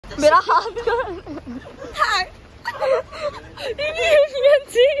मेरा हाथ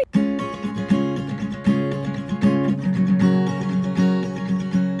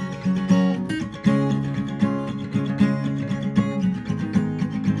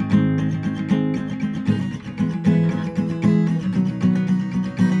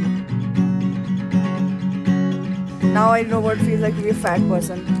Now I know what it feels like to be a fat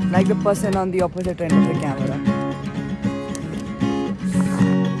person, like the person on the opposite end of the camera.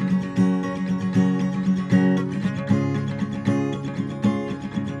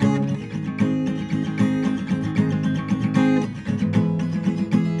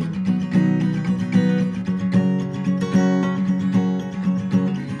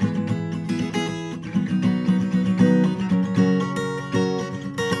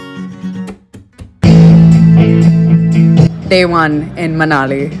 Day 1 in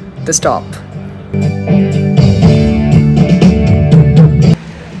Manali, the stop.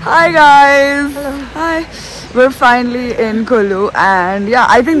 Hi guys! Hello. Hi! We're finally in Kullu and yeah,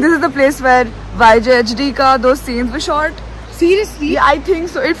 I think this is the place where YJHD ka those scenes were shot. Seriously? Yeah, I think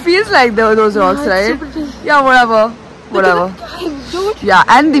so. It feels like there were those rocks, right? Yeah, whatever. Yeah,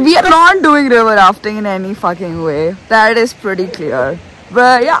 and we are not doing river rafting in any fucking way. That is pretty clear.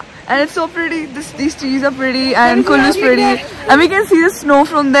 But yeah. And it's so pretty. These trees are pretty, and Kullu is pretty, and we can see the snow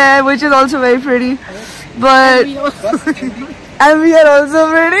from there, which is also very pretty. But and we are also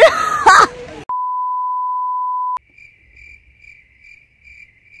pretty.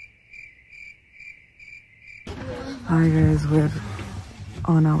 Hi guys, we're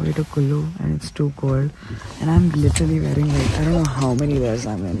on our way to Kullu, and it's too cold, and I'm literally wearing like I don't know how many layers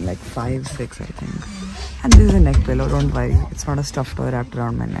I'm in, like 5, 6 I think. And this is a neck pillow, don't worry, it's not a stuffed toy wrapped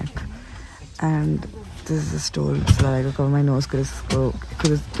around my neck. And this is a stool so that I can cover my nose because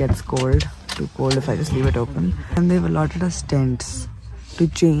it gets cold, too cold if I just leave it open. And they've allotted us tents to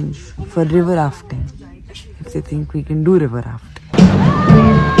change for river rafting if they think we can do river rafting.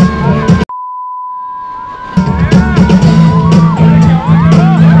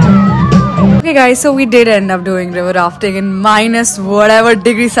 Okay guys, so we did end up doing river rafting in minus whatever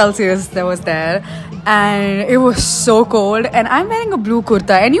degree Celsius there was there, and it was so cold, and I'm wearing a blue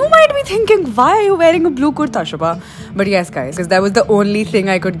kurta, and you might be thinking, why are you wearing a blue kurta, Shubha? But yes guys, because that was the only thing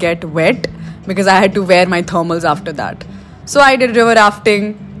I could get wet because I had to wear my thermals after that. So I did river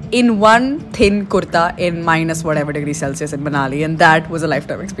rafting in one thin kurta in minus whatever degree Celsius in Manali, and that was a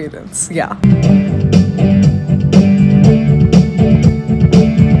lifetime experience. Yeah.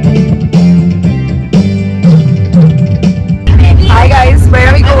 Hi guys, where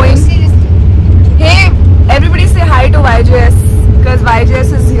are we going? Hey, everybody say hi to YJS because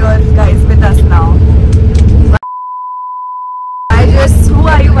YJS is here guys with us now. YJS, who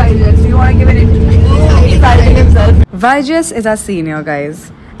are you YJS? Do you want to give an introduction himself? YJS is our senior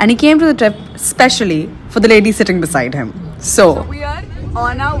guys, and he came to the trip specially for the lady sitting beside him. So we are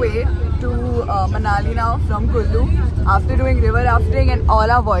on our way to Manali now from Kullu after doing river rafting, and all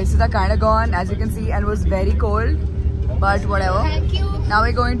our voices are kind of gone as you can see, and it was very cold. But whatever. Thank you. Now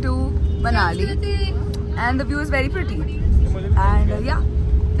we're going to Manali, and the view is very pretty. And yeah,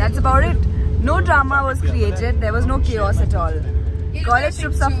 that's about it. No drama was created. There was no chaos at all. College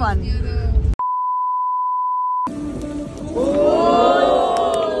trips are fun.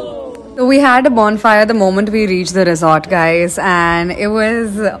 So we had a bonfire the moment we reached the resort, guys, and it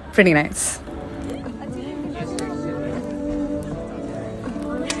was pretty nice.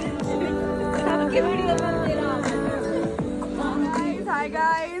 Hi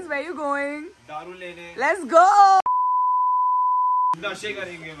guys, where are you going? Let's go!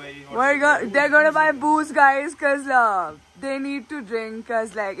 They're gonna buy booze, guys, cause they need to drink,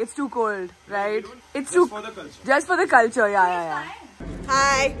 cause like it's too cold, right? It's too for the culture. Just for the culture, yeah.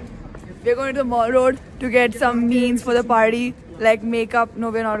 Hi, we're going to the mall road to get some means for the party, like makeup.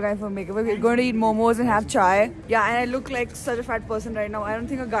 No, we're not going for makeup. We're going to eat momos and have chai. Yeah, and I look like such a fat person right now. I don't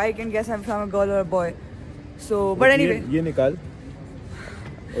think a guy can guess if I'm a girl or a boy. So, but anyway. ये निकाल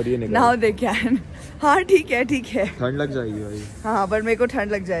और ये निकाल. Now they can. हाँ ठीक है. ठंड लग जाएगी भाई. हाँ, but मेरे को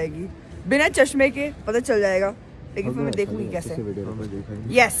ठंड लग जाएगी. बिना चश्मे के पता चल जाएगा. लेकिन फिर मैं देखूंगी कैसे.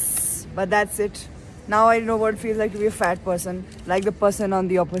 Yes, but that's it. Now I know what it feels like to be a fat person, like the person on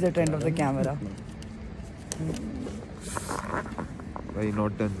the opposite end of the camera. भाई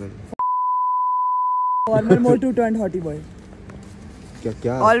not done well. Former more to turn hottie boy.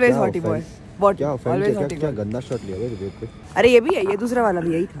 क्या? Always hottie boy. What? क्या Always hottie boy. क्या गंदा shot लिया भाई web पे? अरे ये भी है, ये दूसरा वाला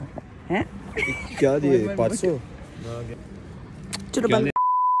भी यही था. हैं? क्या दिए 500? चलो बंद.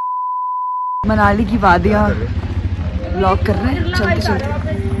 मनाली की वादियाँ ब्लॉग कर रहे हैं.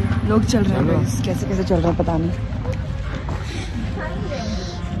 चलते लोग चल रहे हैं. कैसे चल रहा है पता नहीं.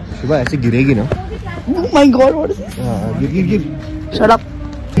 सुबह ऐसे गिरेगी ना। Oh my God, what is this? हाँ, गिर। Shut up.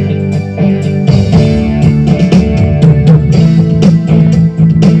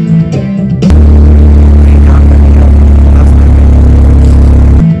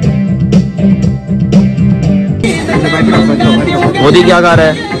 मोदी क्या खा रहा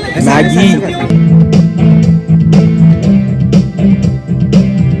है? मैगी।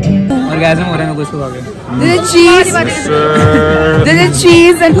 Orgasm हो रहा है कुछ तो आगे। There's a cheese. There's a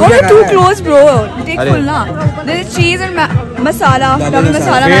cheese and oh, you're too close, bro. Take full na. There's a cheese and masala. Double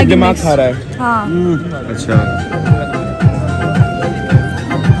masala Maggi दिमाग mix. खा रहा है। हाँ. अच्छा।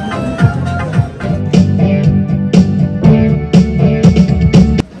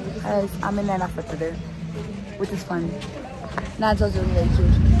 I'm in an outfit today, which is fun. Nat's also very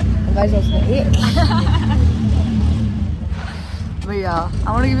cute. And guys also hey. But yeah,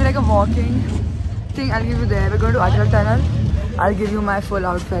 I want to give you like a walking thing. I'll give you there. We're going to Adhiraj tunnel. I'll give you my full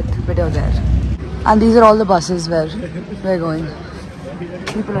outfit video there. And these are all the buses where we're going.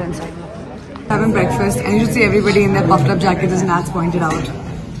 People are inside. Having breakfast, and you should see everybody in their puffed up jackets, as Nat's pointed out.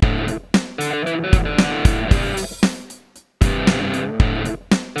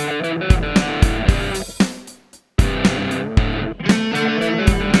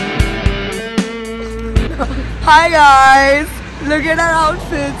 Hi guys! Look at our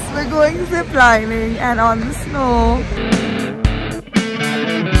outfits. We're going zip lining and on the snow.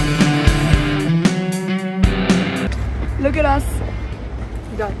 Look at us.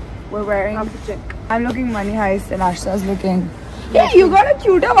 We're wearing. I'm looking money heist and Ashta's looking. Yeah, you got a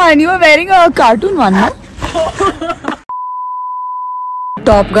cuter one. You were wearing a cartoon one, no?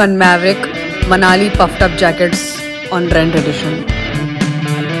 Top Gun Maverick, Manali puffed up jackets on rent edition.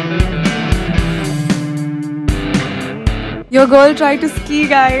 Your girl tried to ski,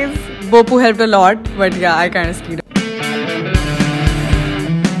 guys. Bopu helped a lot, but yeah, I kind of skied.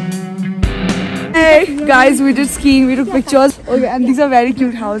 Hey guys, we did skiing, we took pictures. Okay, and these are very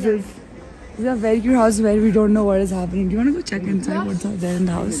cute houses. These are very cute houses where we don't know what is happening. Do you want to go check inside what's out there in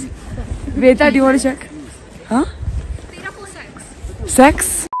the house? Veta, do you want to check? Huh?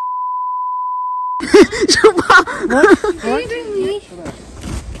 Sex? What are you doing?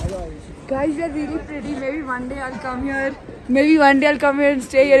 Guys, they're really pretty. Maybe one day I'll come here. Maybe one day I'll come here and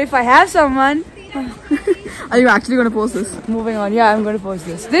stay here if I have someone. Are you actually going to post this? Moving on. Yeah, I'm going to post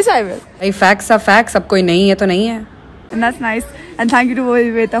this. This I will. Hey, facts are facts. Ab koi nahi hai to nahi hai. And that's nice. And thank you to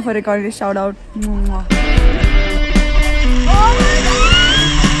Veta for recording this shout out.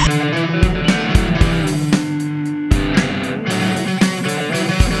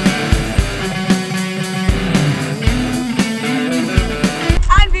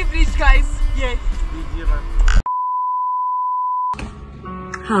 Guys, yay!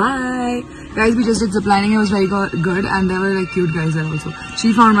 Hi! Guys, we just did ziplining. It was very good and there were like cute guys there also.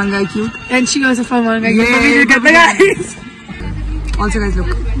 She found one guy cute. And she also found one guy cute. So we did get the guys! Also guys, look.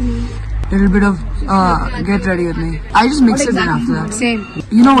 Little bit of get ready with me. I just mixed it in after that. Same.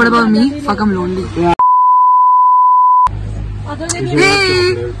 You know what about me? Fuck, I'm lonely. Yeah.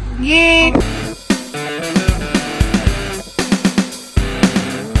 Yay! Yay!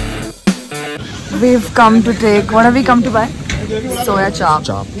 We've come to take, what have we come to buy? Soya chop.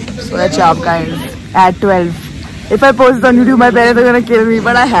 Soya chop guys, at 12. If I post it on YouTube, my parents are gonna kill me,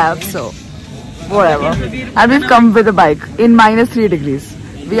 but I have, so whatever. And we've come with a bike in -3 degrees.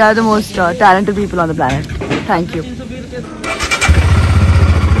 We are the most talented people on the planet. Thank you.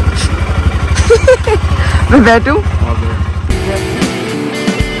 We're there too?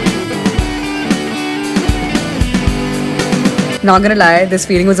 Not gonna lie, this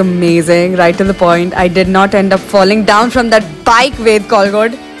feeling was amazing, right to the point. I did not end up falling down from that bike with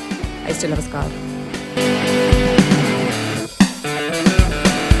Colgod. I still have a scar.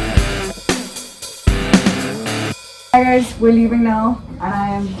 Hi guys, we're leaving now and I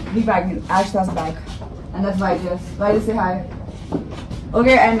am repacking Ashta's bag. And that's Vaidya. Vaidya, say hi.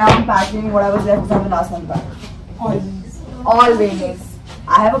 Okay, and now I'm packing what I was left from the last one back. Always.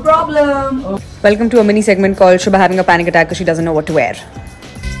 I have a problem. Welcome to a mini segment called Shubha having a panic attack because she doesn't know what to wear.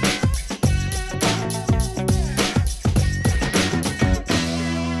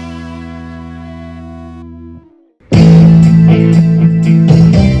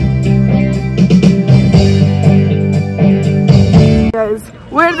 Guys,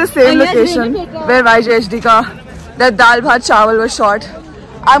 we're at the same location where YJHD ka that dal bhat chawal was shot.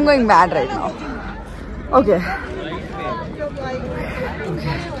 I'm going mad right now. Okay.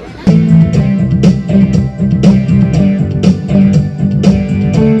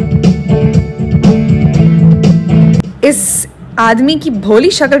 इस आदमी की भोली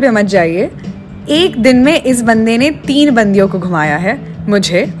शक्ल पे मत जाइए। एक दिन में इस बंदे ने 3 बंदियों को घुमाया है।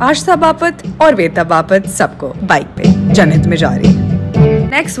 मुझे, आशा बापत और वेता बापत सबको बाइक पे जनहित में जा रही है.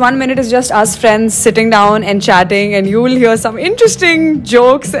 Next 1 minute is just us friends sitting down and chatting, and you will hear some interesting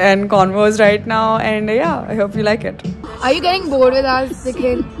jokes and convos right now. And yeah, I hope you like it. Are you getting bored with us,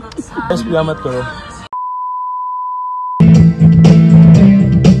 Nikhil? बस पिया मत करो.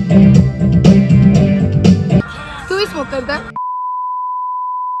 तू भी smoke करता है?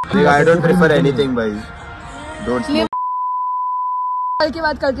 I don't prefer anything, भाई. Don't smoke. कल की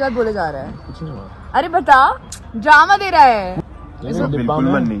बात बोले जा रहा है. अरे बता, ड्रामा दे रहा है. बिल्कुल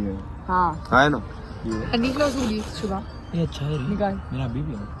मन नहीं है. हाँ. है ना. निकलो सूली शुभा. ये अच्छा है. निकाल. मेरा अभी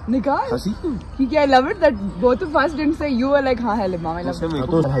भी है. निकाल. हंसी. ठीक है. I love it that both of us didn't say you were like हाँ है lip mama. I love it.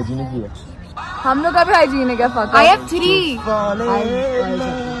 तो हाइजीनिक ही है. हम लोग का भी हाइजीनिक है. fuck. I have 3.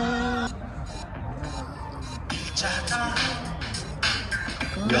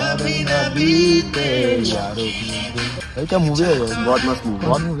 भाई क्या मूवी है ये? बहुत मस्त मूवी.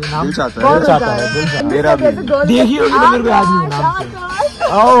 बहुत मूवी. नाम दिल चाहता है. मेरा भी. देखिए होगी तो मेरे को याद नहीं नाम से.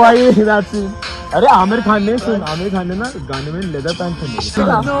 ओ भाई that's it. अरे आमिर खान ने ना गाने में लेदर पैंट पहने.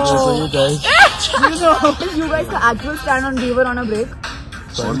 You guys का actual stand on Beaver on a break.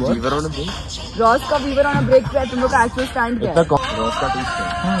 Beaver on a break. Ross का Beaver on a break पे तुम लोग का actual stand क्या है? रॉस का टीचर.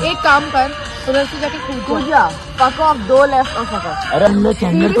 एक काम कर, उधर से जाके कूद जा. Fuck off, 2 left और fuck off. अरे हमने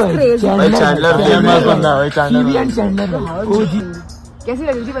चैंडलर तो है. भाई चैंडलर फेमस बंदा है. चैंडलर कैसी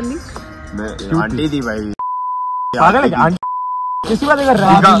लगी थी बंदी? मैं आंटी थी भाई. पागल है आंटी. किसी बात कर रहा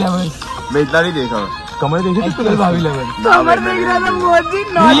है. मैं इतना नहीं देखा. कमर देखी थी तो भाभी लेवल. कमर देख रहा था मोदी.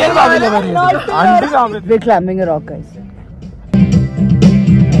 रियल भाभी लेवल. आंटी का Aamir. We're climbing a rock, guys.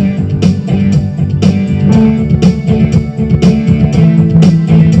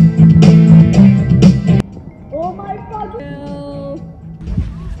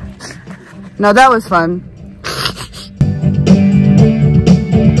 Now that was fun.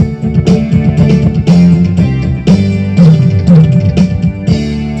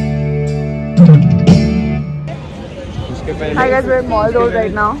 Hi guys, we're at Mall Road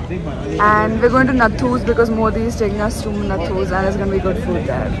right now, and we're going to Nathu's because Modi is taking us to Nathu's, and there's going to be good food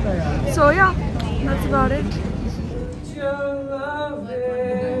there. So yeah, that's about it.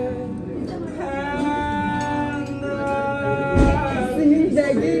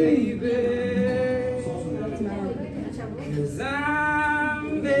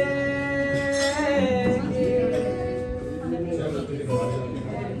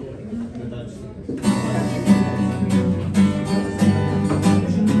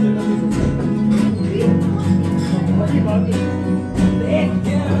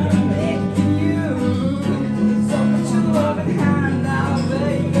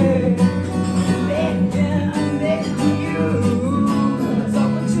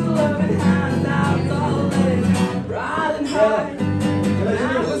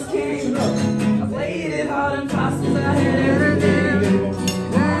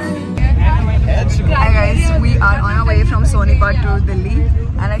 To Delhi,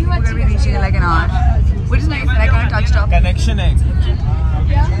 and I think we're gonna be reaching in like an hour, which is nice. And I kind of touched up. Connection है.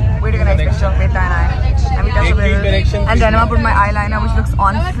 We're doing a nice picture, Meta and I, and we touched up a little. And Janama put my eyeliner, which looks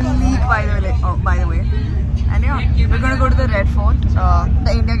on fleek by the way. And yeah, we're gonna go to the Red Fort,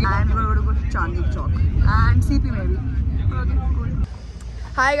 the India Gate, and we're gonna go to Chandni Chowk and CP maybe. Okay, cool.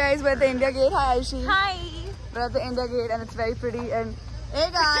 Hi guys, we're at the India Gate. Hi Aishi. Hi. We're at the India Gate, and it's very pretty. And hey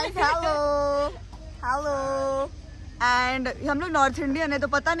guys, hello, hello. And हम लोग north Indian है तो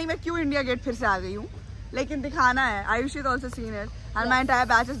पता नहीं मैं क्यों India gate फिर से आ गई हूँ, लेकिन दिखाना है. Ayushi is also seen it and my entire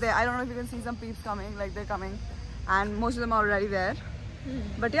batch is there. I don't know if you can see some peeps coming, like they are coming and most of them are already there.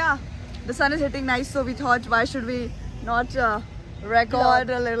 But या, the sun is hitting nice, so we thought why should we not record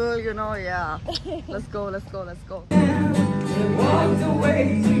a little, you know. Yeah, let's go. Walked away,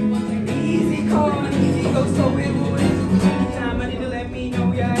 easy call, easy go, so it would. Anytime I need to let me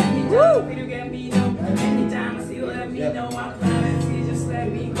know, yeah. Anytime you get me know, anytime I see you let me know, I'm fine. See, just let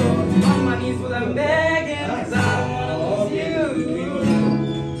me go. On my knees, well I'm begging, 'cause I don't wanna lose you.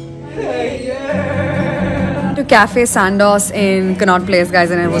 Hey, yeah. To Cafe Sandos in Connaught Place, guys,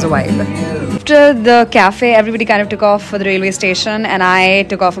 and it was a vibe. After the cafe, everybody kind of took off for the railway station, and I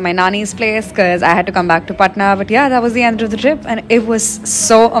took off for my nanny's place because I had to come back to Patna. But yeah, that was the end of the trip, and it was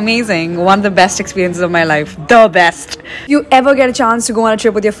so amazing. One of the best experiences of my life. The best. If you ever get a chance to go on a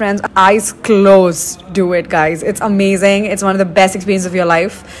trip with your friends, eyes closed, do it, guys. It's amazing. It's one of the best experiences of your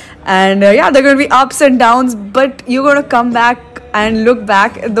life. And yeah, there are going to be ups and downs, but you're going to come back and look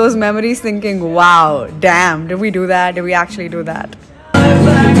back at those memories thinking, wow, damn, did we do that? Did we actually do that?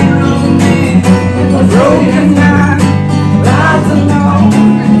 Broken down, lies alone.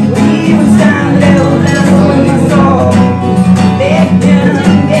 We were standing little when we saw.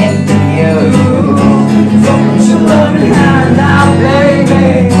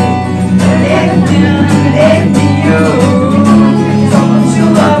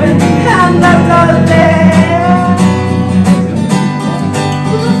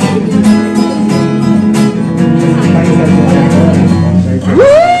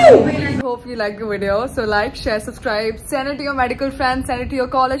 like the video. So like, share, subscribe, send it to your medical friends, send it to your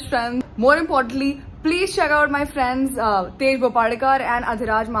college friends. More importantly, please check out my friends Tej Bopadikar and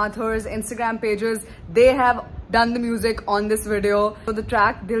Adhiraj Mathur's Instagram pages. They have done the music on this video. So the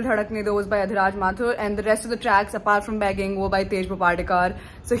track Dil Dhadakne Do was by Adhiraj Mathur, and the rest of the tracks apart from Begging were by Tej Bopadikar.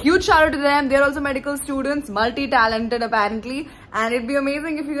 So huge shout out to them. They're also medical students, multi-talented apparently, and it'd be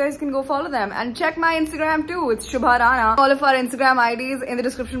amazing if you guys can go follow them. And check my Instagram too, it's Shubha Rana. All of our Instagram IDs in the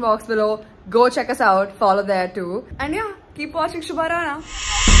description box below. Go check us out, follow there too. And yeah, keep watching Shubha Rana.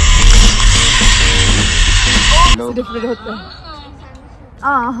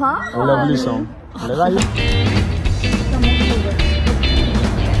 Lovely song.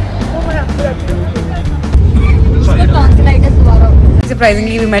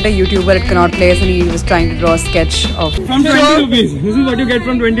 Surprisingly, we met a YouTuber at Connaught Place and he was trying to draw a sketch of... From 20 rupees. This is what you get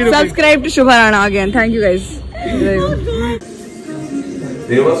from 20 rupees. Subscribe to Shubha Rana again. Thank you guys. There you go.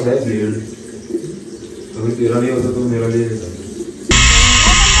 There was less weird. अगर तेरा नहीं होता तो मेरा ले लेता.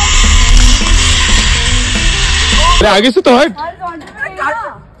 अरे आगे से तो हट.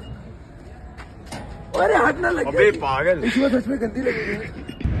 अरे हाथ ना लगे. अबे पागल. इसमें सच में गंदी लगी है.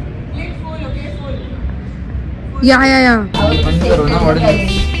 Yeah.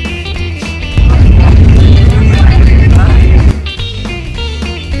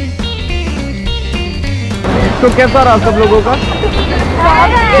 तो कैसा रहा सब लोगों का?